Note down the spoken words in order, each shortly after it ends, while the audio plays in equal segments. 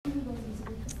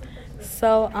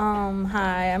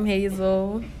Hi, I'm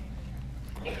Hazel.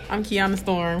 I'm Kiana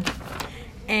Storm.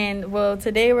 And,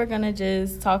 today we're going to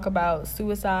just talk about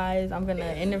suicides. I'm going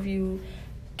to interview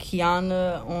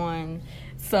Kiana on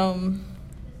some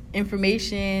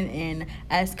information and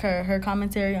ask her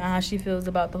commentary on how she feels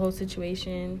about the whole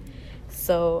situation.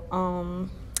 Suicides,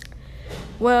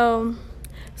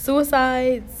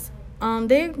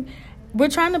 we're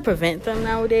trying to prevent them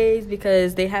nowadays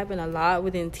because they happen a lot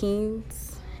within teens.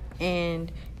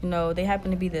 And, they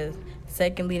happen to be the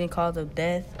second leading cause of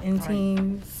death in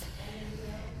teens.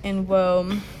 And,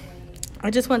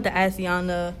 I just wanted to ask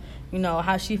Yana,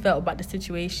 how she felt about the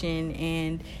situation,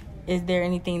 and is there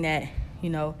anything that,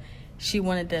 she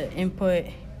wanted to input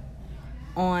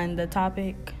on the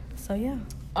topic. So, yeah.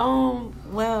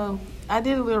 Well, I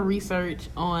did a little research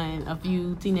on a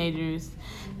few teenagers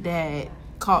that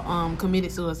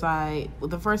committed suicide.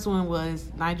 The first one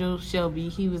was Nigel Shelby.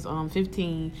 He was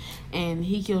 15, and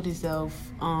he killed himself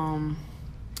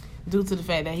due to the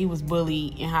fact that he was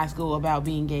bullied in high school about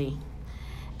being gay.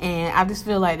 And I just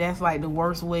feel like that's like the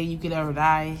worst way you could ever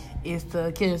die, is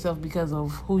to kill yourself because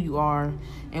of who you are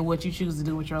and what you choose to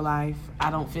do with your life.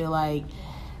 I don't feel like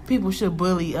people should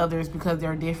bully others because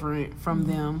they're different from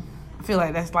them. I feel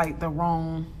like that's like the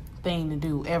wrong thing to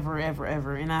do ever.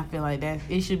 And I feel like that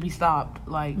it should be stopped.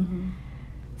 Like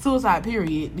suicide,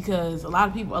 period. Because a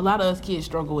lot of us kids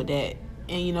struggle with that.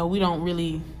 And we don't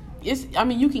really,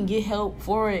 you can get help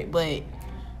for it, but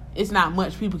it's not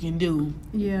much people can do.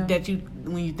 Yeah.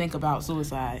 When you think about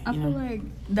suicide. I feel like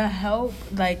the help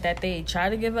that they try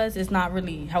to give us is not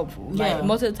really helpful. Yeah. Like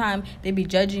most of the time they be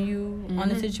judging you on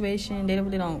the situation. They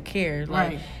really don't care.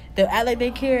 Like they'll act like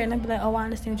they care and they'll be like, oh, I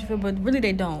understand what you feel, but really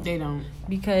they don't. They don't.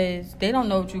 Because they don't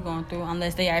know what you're going through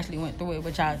unless they actually went through it,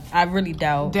 which I really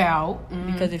doubt.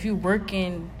 Because if you're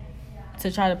working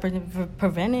to try to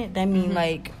prevent it, that means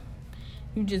like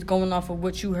you just going off of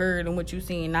what you heard and what you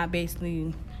seen, not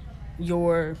basically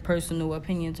your personal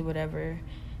opinions or whatever.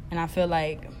 And I feel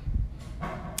like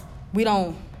we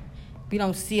don't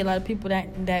see a lot of people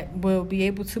that will be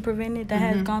able to prevent it, that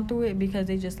has gone through it, because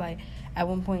they just like at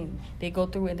one point they go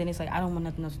through it and then it's like, I don't want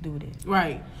nothing else to do with it.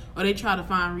 Right. Or they try to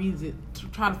find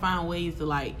ways to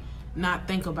like not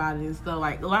think about it and stuff.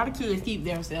 Like a lot of kids keep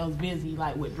themselves busy,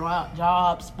 like with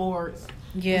jobs, sports,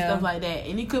 and stuff like that.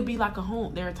 And it could be like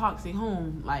they're a toxic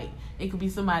home. Like it could be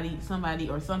somebody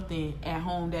or something at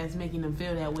home that's making them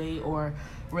feel that way, or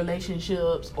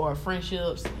relationships or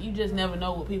friendships. You just never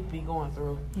know what people be going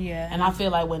through. Yeah. And I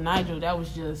feel like with Nigel, that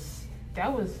was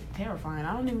terrifying.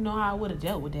 I don't even know how I would have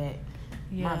dealt with that.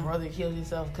 Yeah. My brother killed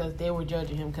himself because they were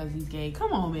judging him because he's gay.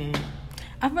 Come on, man.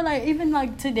 I feel like even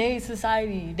like today's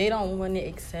society, they don't want to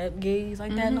accept gays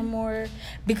like that no more,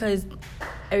 because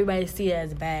everybody see it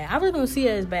as bad. I really don't see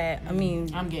it as bad. I mean,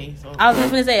 I'm gay, so I was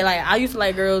just gonna say, like, I used to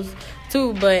like girls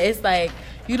too, but it's like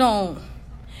you don't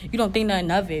think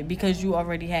nothing of it because you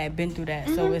already had been through that.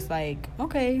 So it's like,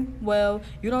 okay, well,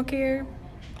 you don't care,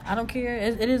 I don't care.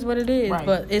 It is what it is. Right.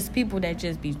 But it's people that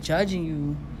just be judging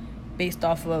you based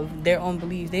off of their own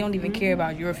beliefs. They don't even care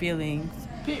about your feelings.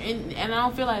 And I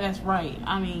don't feel like that's right.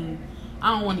 I mean,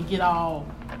 I don't want to get all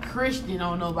Christian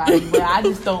on nobody, but I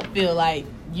just don't feel like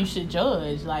you should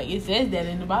judge. Like, it says that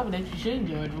in the Bible that you shouldn't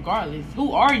judge regardless.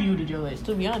 Who are you to judge,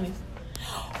 to be honest?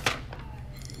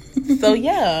 So,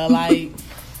 yeah, like...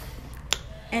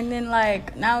 And then,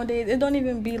 like, nowadays, it don't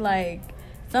even be, like,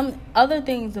 some other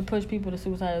things to push people to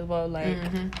suicide as well,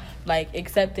 like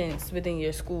acceptance within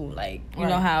your school. Like, you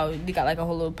know how you got, like, a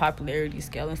whole little popularity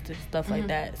scale and stuff like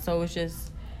that. So, it's just...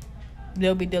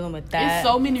 They'll be dealing with that. There's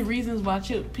so many reasons why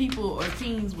people or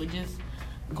teens would just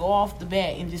go off the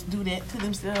bat and just do that to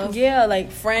themselves. Yeah,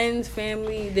 like friends,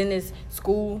 family, then it's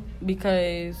school,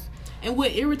 because... And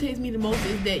what irritates me the most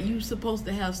is that you're supposed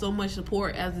to have so much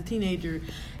support as a teenager,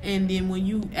 and then when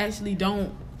you actually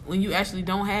don't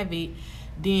have it,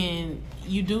 then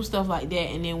you do stuff like that,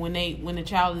 and then when the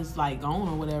child is like gone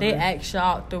or whatever, they act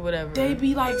shocked or whatever. They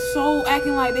be like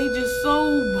acting like they just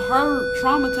so hurt,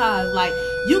 traumatized. Like,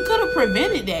 you could have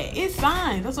prevented that. It's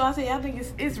signs. That's why I say I think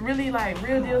it's really like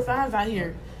real deal signs out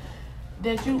here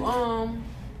that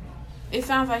it's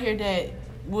signs out here that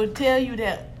would tell you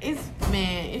that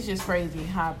it's just crazy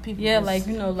how people like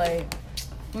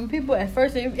when people at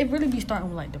first it really be starting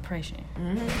with like depression,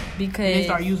 because they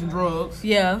start using drugs.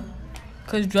 Yeah.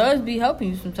 Because drugs be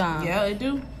helping you sometimes. Yeah, it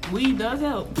do. Weed does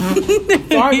help.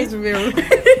 Sorry, it's real.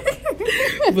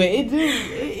 But it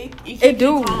do. It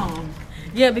do. Calm.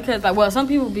 Yeah, because like, well, some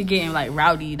people be getting like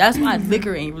rowdy. That's why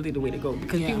liquor ain't really the way to go,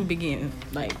 because people be getting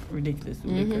like ridiculous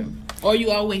with liquor. Or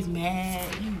you always mad.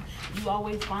 You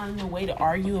always finding a way to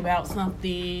argue about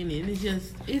something, and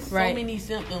it's so many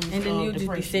symptoms. And then you depression.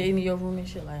 just be sitting in your room and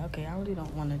shit like, okay, I really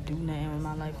don't want to do nothing with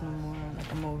my life no more.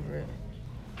 Like, I'm over it.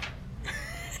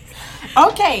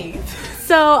 Okay.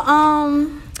 So,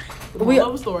 we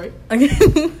love a story.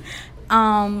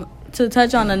 To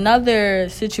touch on another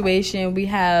situation, we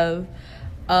have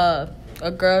a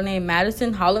girl named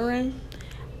Madison Holleran.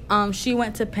 She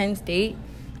went to Penn State.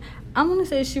 I'm gonna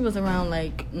say she was around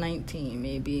like 19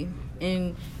 maybe,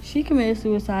 and she committed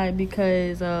suicide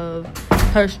because of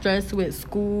her stress with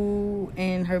school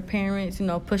and her parents, you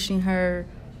know, pushing her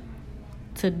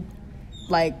to,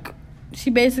 like, she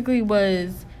basically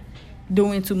was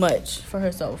doing too much for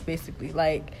herself, basically.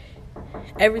 Like,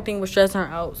 everything was stressing her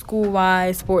out,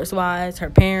 school-wise, sports-wise, her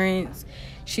parents.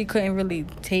 She couldn't really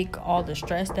take all the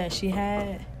stress that she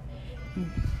had.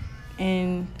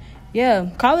 And, yeah,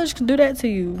 college can do that to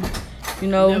you. You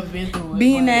know, never been through it,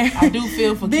 being that I do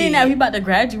feel for being kids. that we about to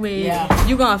graduate,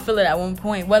 you're going to feel it at one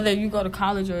point. Whether you go to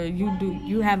college or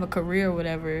you have a career or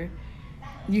whatever,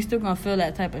 you still gonna feel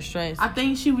that type of stress. I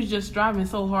think she was just striving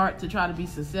so hard to try to be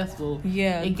successful.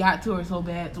 Yeah, it got to her so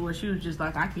bad to where she was just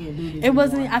like, I can't do this. It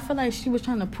wasn't. I feel like she was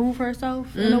trying to prove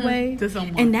herself in a way to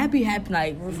someone, and that be happening.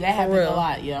 Like, that happens a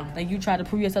lot. Yeah, like you try to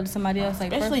prove yourself to somebody else.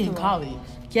 Like, especially in college.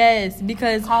 Yes,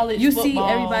 because college, you football,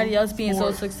 see everybody else being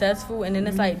sports. so successful, and then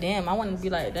it's like, damn, I want to be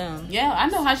like them. Yeah, I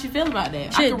know how she feel about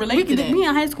that. Shit, I can relate to that. We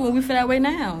in high school and we feel that way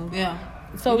now. Yeah,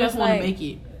 so we just want to make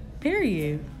it.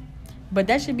 Period. But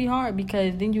that should be hard,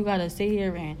 because then you gotta sit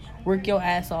here and work your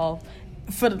ass off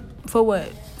for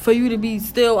what? For you to be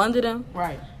still under them,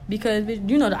 right? Because bitch,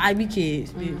 you know the IB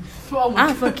kids.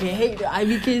 I fucking hate the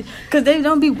IB kids because they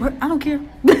don't be. I don't care.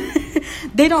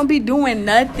 They don't be doing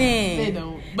nothing. They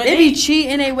don't. But they be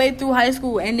cheating their way through high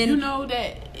school, and then you know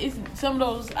that it's some of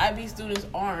those IB students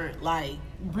aren't like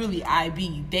really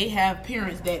IB. They have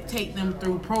parents that take them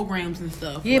through programs and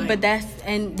stuff. Yeah, like, but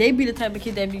they be the type of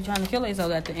kid that be trying to kill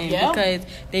themselves at the end, because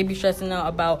they be stressing out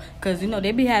about, because you know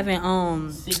they be having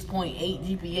 6.8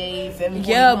 GPA, 7.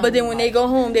 Yeah, but then when they go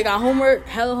home, they got homework,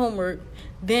 hella homework.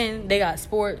 Then they got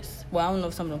sports. Well, I don't know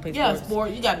if some of them play sports. Yeah, sport.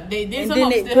 You got then and some then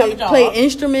of they them still have a job. Play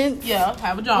instruments. Yeah,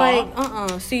 have a job.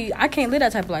 Like, see, I can't live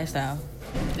that type of lifestyle.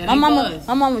 My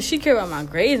mama, she care about my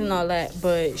grades and all that,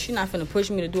 but she not finna push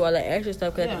me to do all that extra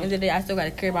stuff, because at the end of the day, I still gotta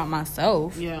care about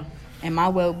myself. Yeah. And my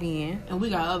well-being. And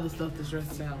we got other stuff to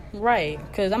stress about. Right,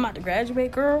 because I'm about to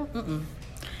graduate, girl.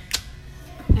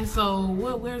 And so,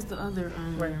 where's the other?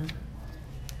 Where?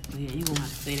 Yeah, you gonna have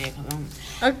to say that,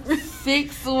 because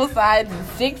 6 suicides in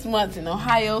 6 months in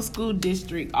Ohio school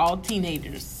district, all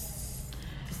teenagers.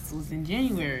 This was in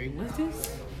January. What's this?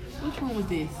 Which one was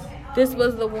this? This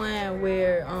was the one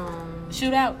where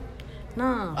shootout.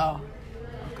 No. Oh.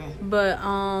 Okay. But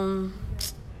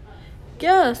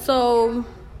yeah. So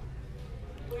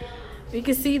we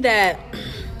can see that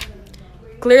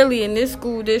clearly in this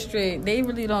school district, they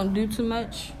really don't do too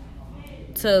much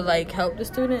to like help the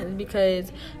students,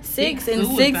 because 6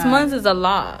 in 6 months is a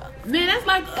lot. Man, that's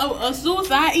like a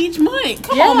suicide each month.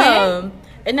 Come on, man.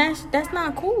 And that's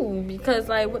not cool, because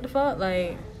like, what the fuck,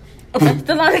 like, that's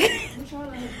a lot of kids.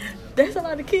 That's a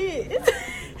lot of kids.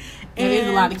 And there's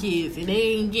a lot of kids, and they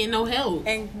ain't getting no help.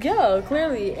 And yeah,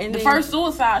 clearly. And the first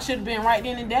suicide should have been right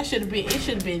then, and that should have been. It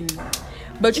should have been.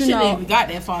 But you know, even got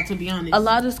that far, to be honest. A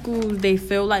lot of schools, they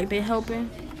feel like they're helping,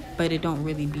 but it don't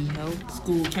really be help.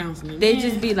 School counseling. They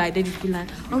just be like,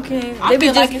 okay. I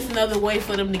feel like it's another way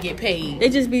for them to get paid. They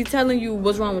just be telling you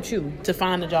what's wrong with you to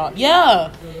find a job.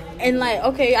 Yeah. And like,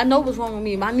 okay, I know what's wrong with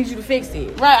me, but I need you to fix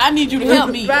it. Right, I need you to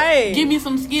help me. Right. Give me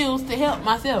some skills to help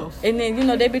myself. And then, you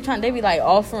know, they be like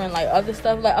offering like other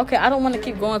stuff. Like, okay, I don't want to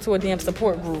keep going to a damn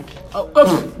support group.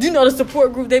 You know the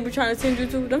support group they be trying to send you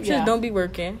to? Them shit don't be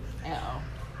working.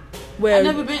 Well,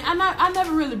 I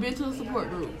never really been to a support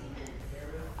group.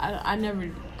 I never.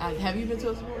 Have you been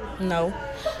to a support group? No,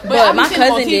 but my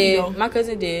cousin did. Though. My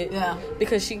cousin did. Yeah,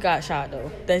 because she got shot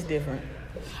though. That's different.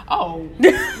 Oh,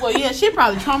 well, yeah, she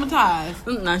probably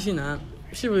traumatized. Nah, she not.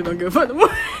 She really don't give a fuck no more.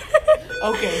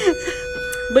 Okay,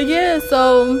 but yeah,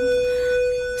 so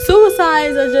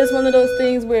suicides are just one of those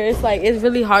things where it's like it's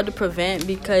really hard to prevent,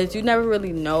 because you never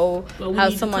really know how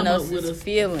someone else is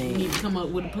feeling. We need to come up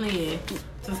with a plan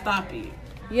to stop it.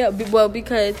 Yeah, well,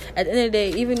 because at the end of the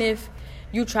day, even if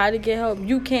you try to get help,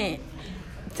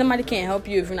 somebody can't help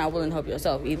you if you're not willing to help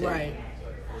yourself either. Right.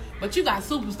 But you got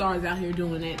superstars out here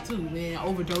doing that too, man.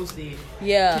 Overdosing.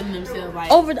 Yeah. Killing themselves.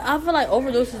 Like I feel like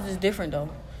overdoses is different though.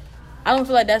 I don't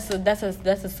feel like that's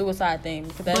a suicide thing.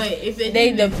 Because but if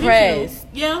they depressed,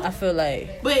 yeah, I feel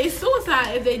like. But it's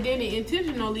suicide if they did it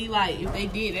intentionally. Like if they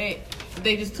did that, if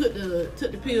they just took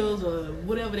the pills or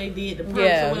whatever they did, the perks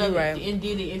or whatever, right. and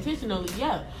did it intentionally.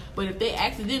 Yeah, but if they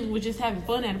accidentally were just having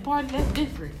fun at a party, that's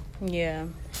different. Yeah,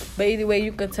 but either way,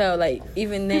 you could tell. Like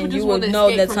even then, you would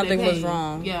know that something was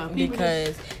wrong. Yeah,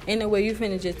 because in a way, you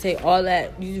finna just take all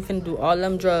that. You finna do all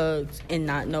them drugs and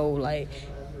not know like,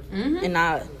 and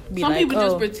not be some like, people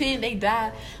just pretend they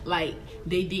died like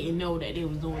they didn't know that they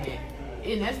was doing that.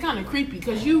 And that's kind of creepy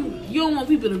because you don't want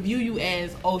people to view you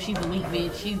as, oh, she's a weak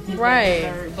bitch, she's this, right.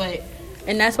 That, and third.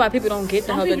 And that's why people don't get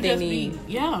the help that they need.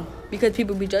 Yeah, because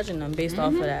people be judging them based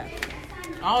off of that.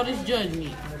 All this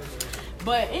judgment.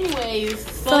 But anyways,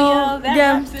 so that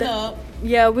wraps it up.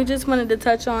 Yeah, we just wanted to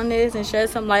touch on this and shed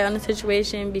some light on the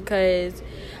situation because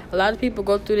a lot of people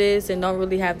go through this and don't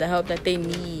really have the help that they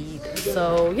need.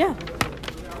 So yeah.